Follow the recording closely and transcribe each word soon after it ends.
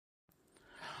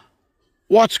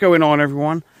What's going on,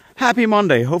 everyone? Happy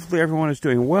Monday. Hopefully everyone is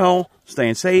doing well,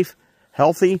 staying safe,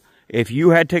 healthy. If you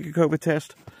had to take a COVID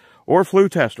test or a flu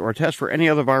test or a test for any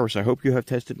other virus, I hope you have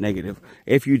tested negative.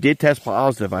 If you did test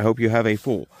positive, I hope you have a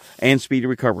full and speedy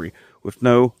recovery with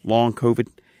no long COVID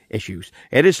issues.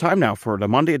 It is time now for the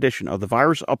Monday edition of the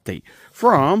virus update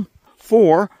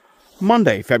for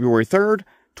Monday, February 3rd,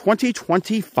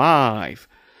 2025.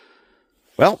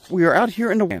 Well, we are out here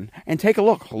in the wind, and take a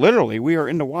look. Literally, we are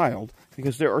in the wild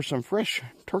because there are some fresh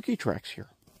turkey tracks here.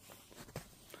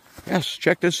 Yes,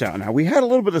 check this out. Now, we had a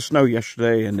little bit of snow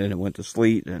yesterday, and then it went to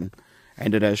sleet and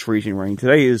ended as freezing rain.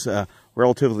 Today is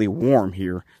relatively warm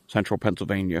here in central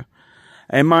Pennsylvania.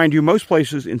 And mind you, most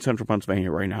places in central Pennsylvania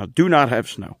right now do not have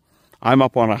snow. I'm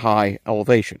up on a high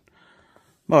elevation.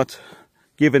 But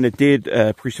given it did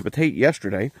precipitate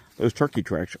yesterday, those turkey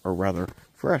tracks are rather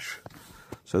fresh.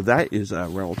 So that is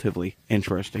relatively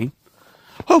interesting.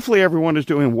 Hopefully everyone is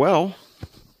doing well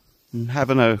and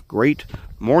having a great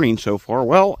morning so far.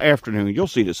 Well, afternoon. You'll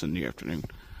see this in the afternoon.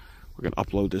 We're going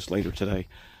to upload this later today.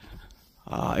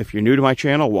 If you're new to my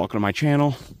channel, welcome to my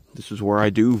channel. This is where I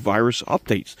do virus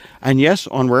updates. And yes,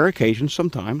 on rare occasions,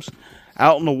 sometimes,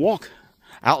 out in the wild,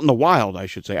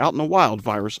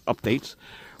 virus updates,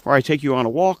 where I take you on a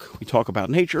walk, we talk about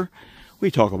nature,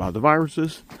 we talk about the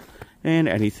viruses, and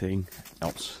anything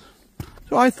else.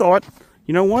 So I thought,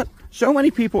 you know what? So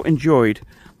many people enjoyed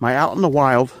my out in the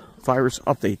wild virus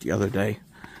update the other day.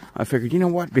 I figured, you know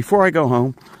what? Before I go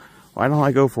home, why don't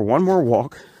I go for one more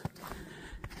walk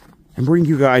and bring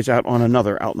you guys out on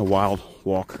another out in the wild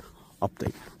walk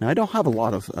update. Now, I don't have a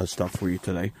lot of stuff for you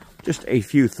today. Just a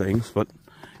few things, but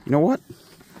you know what?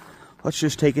 Let's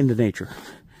just take into nature.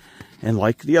 And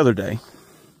like the other day,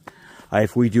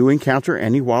 if we do encounter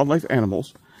any wildlife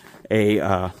animals,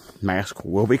 a mask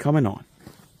will be coming on.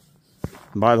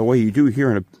 And by the way, you do hear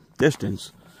in a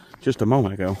distance, just a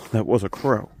moment ago, that was a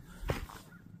crow.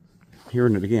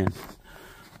 Hearing it again.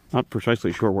 Not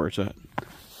precisely sure where it's at.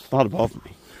 Not above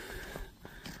me.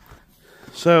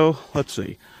 So, let's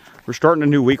see. We're starting a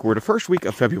new week. We're the first week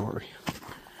of February.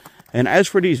 And as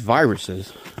for these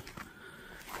viruses,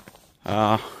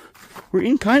 we're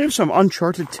in kind of some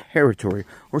uncharted territory,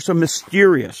 or some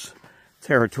mysterious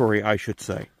territory, I should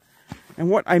say. And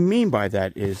what I mean by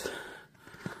that is,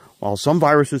 while some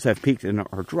viruses have peaked and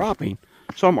are dropping,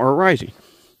 some are rising,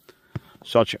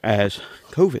 such as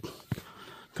COVID.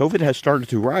 COVID has started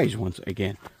to rise once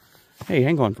again. Hey,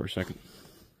 hang on for a second.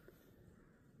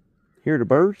 Hear the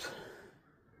birds?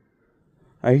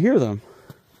 I hear them,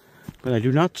 but I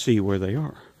do not see where they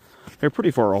are. They're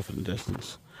pretty far off in the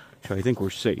distance, so I think we're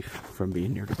safe from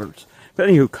being near the birds. But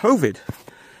anywho, COVID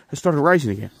has started rising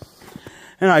again.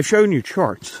 And I've shown you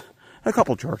charts, a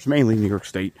couple charts, mainly New York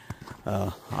State.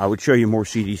 I would show you more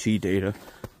CDC data.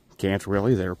 Can't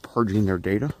really, they're purging their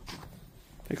data.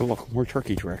 Take a look, more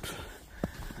turkey tracks.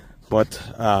 But,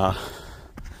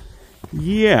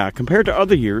 yeah, compared to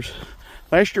other years,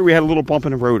 last year we had a little bump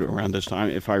in the road around this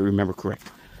time, if I remember correct.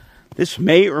 This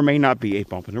may or may not be a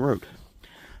bump in the road.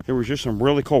 There was just some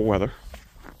really cold weather,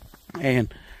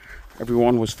 and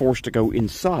everyone was forced to go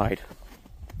inside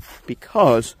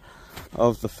because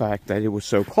of the fact that it was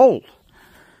so cold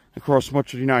across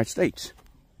much of the United States.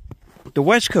 The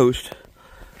West Coast,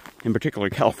 in particular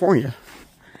California,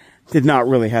 did not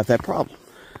really have that problem.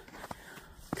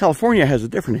 California has a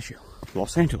different issue.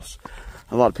 Los Angeles.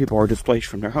 A lot of people are displaced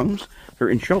from their homes. They're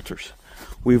in shelters.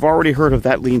 We've already heard of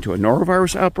that leading to a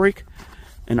norovirus outbreak,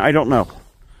 and I don't know.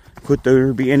 Could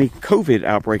there be any COVID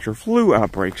outbreaks or flu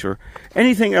outbreaks or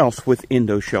anything else within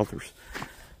those shelters?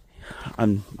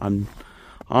 I'm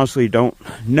honestly don't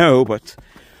know, but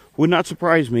would not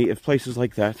surprise me if places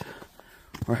like that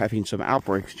are having some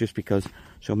outbreaks just because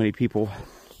so many people,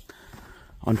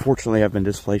 unfortunately, have been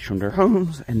displaced from their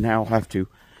homes and now have to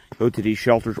go to these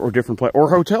shelters or different places, or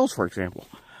hotels, for example.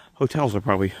 Hotels are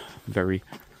probably very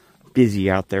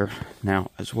busy out there now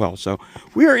as well. So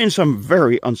we are in some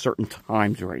very uncertain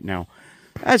times right now,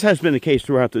 as has been the case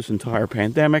throughout this entire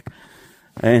pandemic.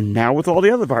 And now with all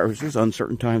the other viruses,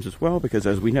 uncertain times as well, because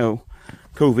as we know,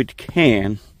 COVID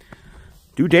can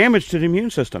do damage to the immune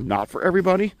system. Not for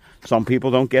everybody. Some people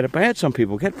don't get it bad. Some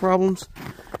people get problems.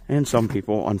 And some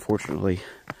people, unfortunately,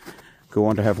 go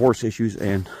on to have worse issues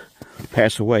and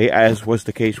pass away, as was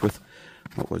the case with,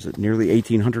 what was it, nearly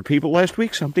 1,800 people last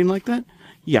week? Something like that?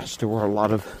 Yes, there were a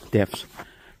lot of deaths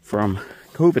from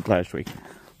COVID last week.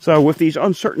 So with these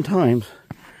uncertain times,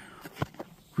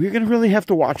 we're going to really have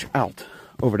to watch out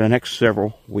over the next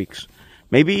several weeks.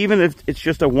 Maybe even if it's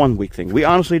just a one-week thing. We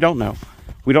honestly don't know.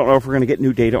 We don't know if we're going to get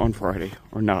new data on Friday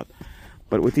or not.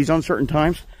 But with these uncertain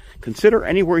times, consider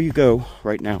anywhere you go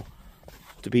right now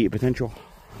to be a potential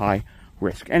high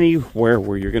risk. Anywhere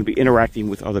where you're going to be interacting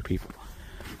with other people.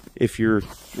 If you're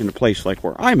in a place like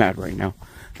where I'm at right now,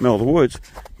 middle of the woods,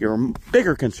 your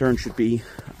bigger concern should be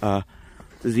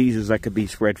diseases that could be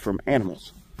spread from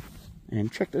animals.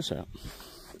 And check this out.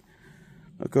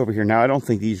 Look over here. Now, I don't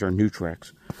think these are new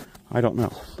tracks. I don't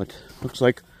know, but looks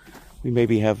like we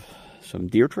maybe have some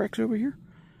deer tracks over here.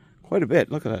 Quite a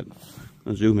bit. Look at that.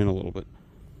 I'll zoom in a little bit.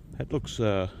 That looks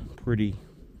pretty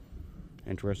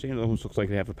interesting. It almost looks like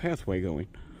they have a pathway going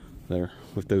there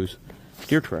with those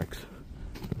deer tracks.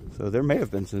 So there may have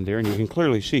been some deer, and you can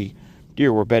clearly see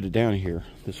deer were bedded down here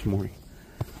this morning.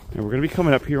 And we're going to be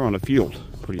coming up here on a field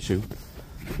pretty soon.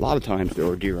 A lot of times there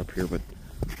are deer up here, but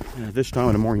this time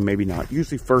in the morning, maybe not.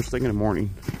 Usually first thing in the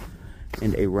morning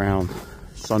and around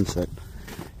sunset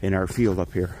in our field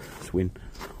up here is when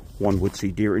one would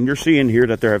see deer. And you're seeing here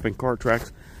that there have been car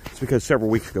tracks. It's because several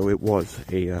weeks ago it was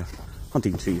a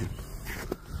hunting season.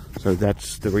 So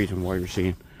that's the reason why you're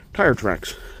seeing tire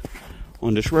tracks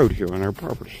on this road here on our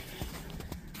property.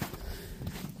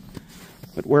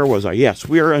 But where was I? Yes,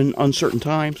 we are in uncertain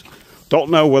times. Don't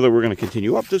know whether we're going to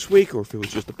continue up this week or if it was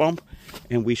just a bump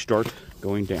and we start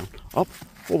going down. Up.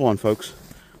 Hold on, folks.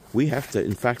 We have to,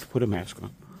 in fact, put a mask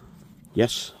on.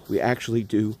 Yes, we actually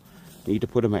do need to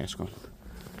put a mask on.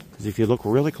 Because if you look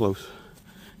really close,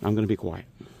 I'm going to be quiet.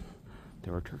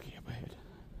 There are turkey up ahead.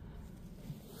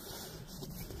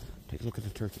 Take a look at the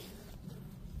turkey.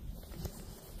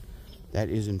 That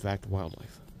is, in fact,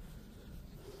 wildlife.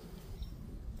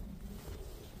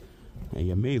 Now,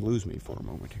 you may lose me for a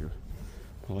moment here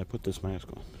while I put this mask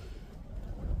on.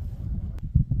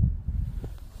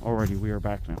 Alrighty, we are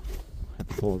back now. I have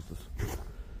to close this.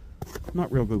 I'm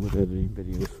not real good with editing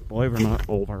videos. Believe it or not,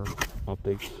 older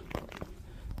updates.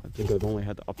 I think I've only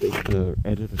had to update to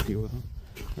edit a few of them.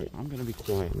 Right, I'm going to be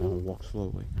quiet now and walk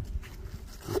slowly.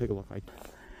 And take a look.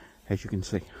 As you can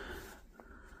see.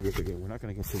 Look again, we're not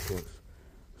going to get too close.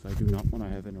 Because I do not want to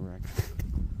have interaction.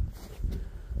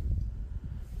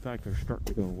 In fact, they're starting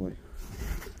to go away.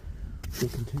 We'll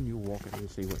continue walking and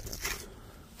see what happens.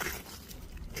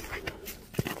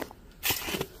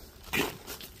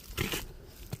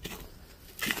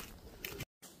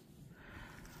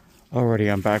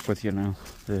 Alrighty, I'm back with you now.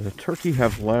 The turkey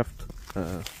have left.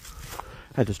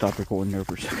 Had to stop recording there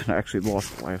for a second. I actually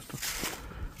lost the last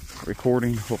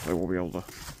recording. Hopefully we'll be able to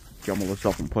jumble this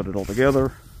up and put it all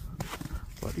together.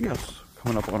 But yes,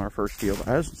 coming up on our first field.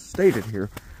 As stated here,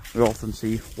 we often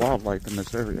see wildlife in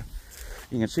this area.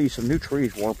 You can see some new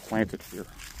trees were planted here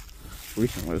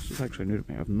recently. This is actually new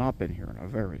to me. I've not been here in a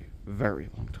very, very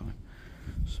long time.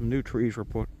 Some new trees were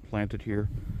planted here.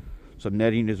 Some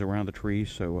netting is around the trees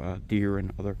so deer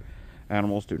and other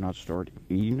animals do not start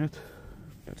eating it.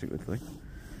 That's a good thing.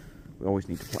 We always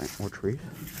need to plant more trees.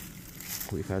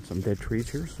 We've had some dead trees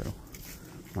here, so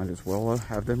might as well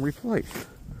have them replaced.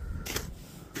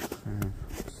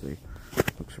 Let's see.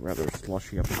 Looks rather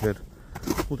slushy up ahead.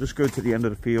 We'll just go to the end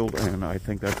of the field, and I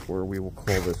think that's where we will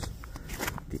call this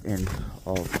the end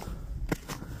of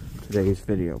today's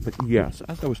video. But yes,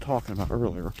 as I was talking about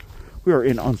earlier, we are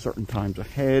in uncertain times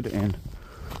ahead, and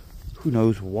who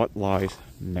knows what lies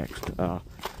next.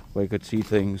 We could see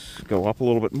things go up a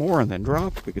little bit more and then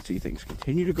drop. We could see things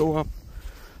continue to go up.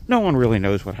 No one really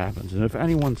knows what happens, and if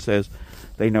anyone says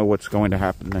they know what's going to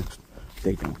happen next,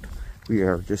 they don't. We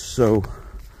are just so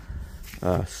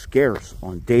scarce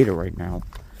on data right now.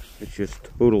 It's just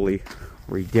totally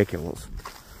ridiculous.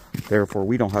 Therefore,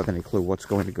 we don't have any clue what's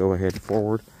going to go ahead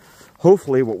forward.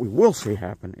 Hopefully, what we will see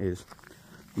happen is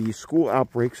the school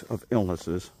outbreaks of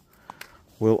illnesses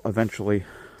will eventually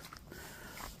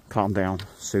calm down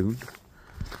soon.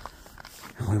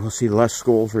 And we will see less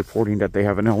schools reporting that they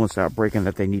have an illness outbreak and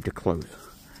that they need to close.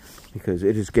 Because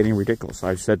it is getting ridiculous.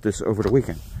 I've said this over the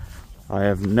weekend. I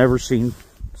have never seen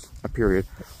a period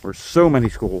where so many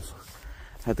schools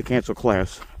had to cancel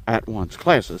classes at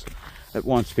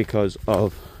once because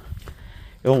of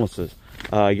illnesses.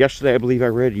 Yesterday, I believe I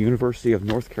read University of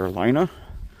North Carolina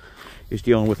is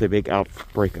dealing with a big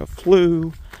outbreak of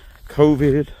flu,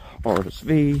 COVID,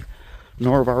 RSV,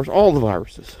 norovirus, all the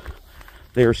viruses.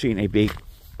 They are seeing a big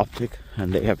uptick,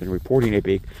 and they have been reporting a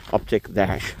big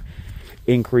uptick -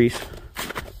 increase.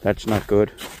 That's not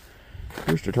good.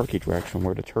 Here's the turkey tracks from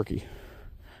where the turkey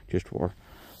just were.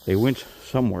 They went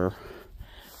somewhere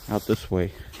out this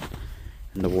way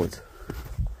in the woods.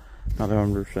 Not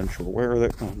 100% sure where they're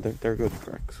going. There go the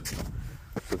tracks.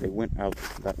 So they went out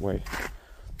that way.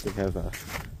 They have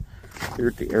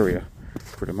cleared the area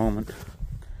for the moment.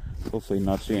 Hopefully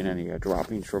not seeing any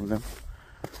droppings from them.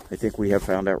 I think we have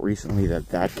found out recently that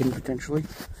that can potentially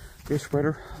be a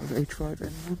spreader of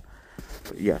H5N1.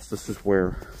 But yes, this is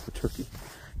where the turkey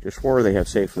just were. They have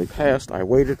safely passed. I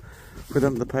waited for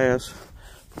them to pass.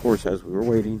 Of course, as we were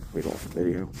waiting, we lost the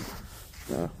video.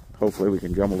 Hopefully we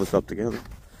can jumble this up together.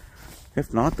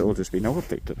 If not, there will just be no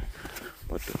update today.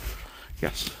 But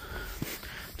yes,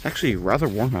 it's actually rather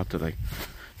warm out today.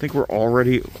 I think we're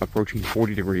already approaching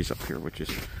 40 degrees up here, which is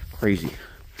crazy.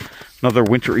 Another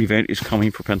winter event is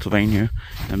coming for Pennsylvania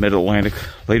and Mid-Atlantic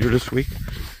later this week.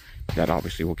 That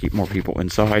obviously will keep more people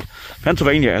inside.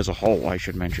 Pennsylvania as a whole, I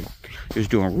should mention, is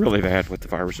doing really bad with the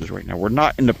viruses right now. We're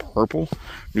not in the purple.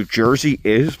 New Jersey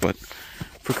is, but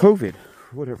for COVID,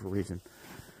 for whatever reason,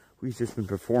 we've just been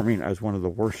performing as one of the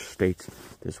worst states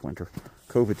this winter.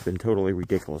 COVID's been totally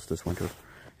ridiculous this winter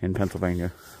in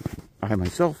Pennsylvania. I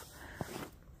myself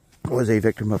was a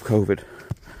victim of COVID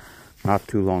not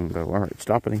too long ago. All right,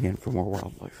 stopping again for more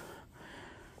wildlife.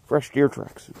 Fresh deer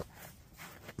tracks.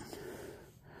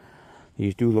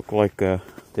 These do look like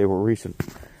they were recent.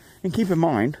 And keep in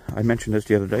mind, I mentioned this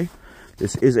the other day,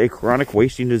 this is a chronic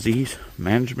wasting disease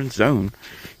management zone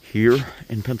here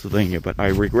in Pennsylvania. But I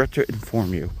regret to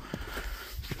inform you,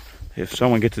 if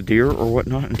someone gets a deer or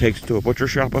whatnot and takes it to a butcher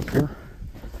shop up here,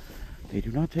 they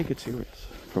do not take it serious,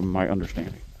 from my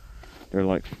understanding. They're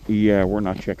like, yeah, we're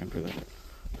not checking for that.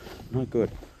 Not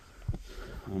good.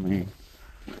 I mean,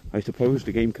 I suppose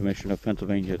the Game Commission of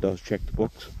Pennsylvania does check the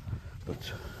books,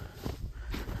 but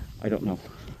I don't know.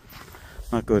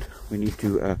 Not good. We need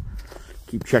to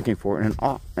keep checking for it.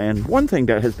 And one thing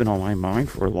that has been on my mind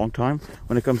for a long time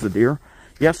when it comes to deer,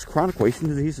 yes, chronic wasting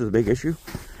disease is a big issue.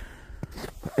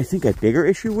 But I think a bigger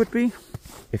issue would be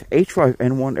if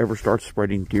H5N1 ever starts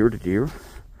spreading deer to deer.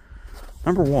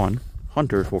 Number one,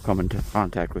 hunters will come into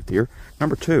contact with deer.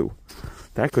 Number two,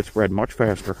 that could spread much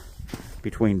faster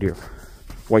between deer,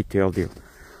 white-tailed deer,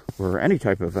 or any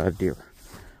type of deer.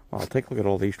 Well, take a look at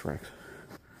all these tracks.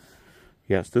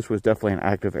 Yes, this was definitely an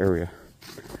active area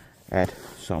at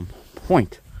some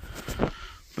point.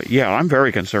 But yeah, I'm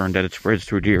very concerned that it spreads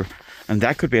through deer, and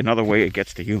that could be another way it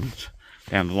gets to humans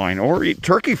down the line. Or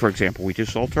turkey, for example. We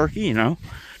just saw turkey, you know.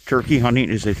 Turkey hunting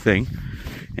is a thing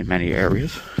in many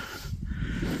areas.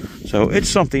 So it's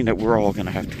something that we're all going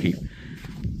to have to keep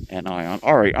an eye on.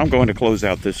 Alright, I'm going to close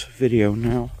out this video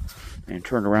now and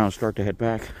turn around and start to head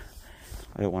back.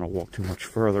 I don't want to walk too much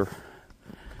further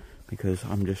because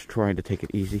I'm just trying to take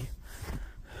it easy.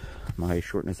 My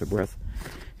shortness of breath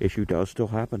issue does still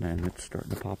happen, and it's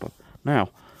starting to pop up. Now,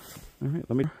 alright,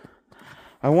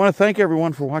 I want to thank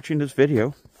everyone for watching this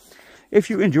video. If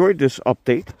you enjoyed this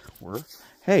update, or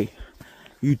hey,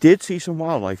 you did see some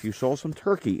wildlife, you saw some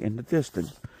turkey in the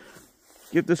distance,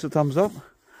 give this a thumbs up.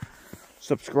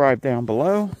 Subscribe down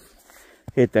below,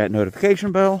 hit that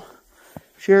notification bell,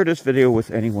 share this video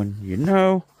with anyone you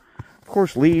know. Of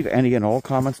course, leave any and all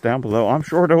comments down below. I'm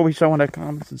sure there will be someone that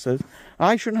comments and says,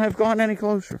 I shouldn't have gone any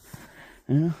closer.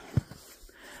 Yeah.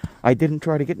 I didn't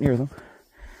try to get near them.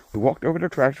 We walked over the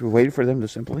tracks, we waited for them to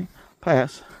simply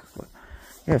pass. But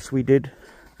yes, we did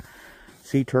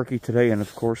see turkey today, and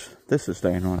of course, this is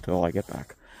staying on until I get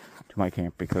back to my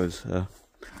camp because,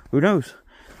 who knows,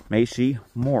 may see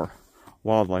more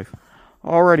wildlife.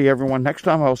 Alrighty, everyone, next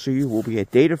time I'll see you will be a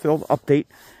data-filled update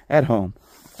at home.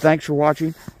 Thanks for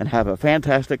watching, and have a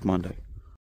fantastic Monday.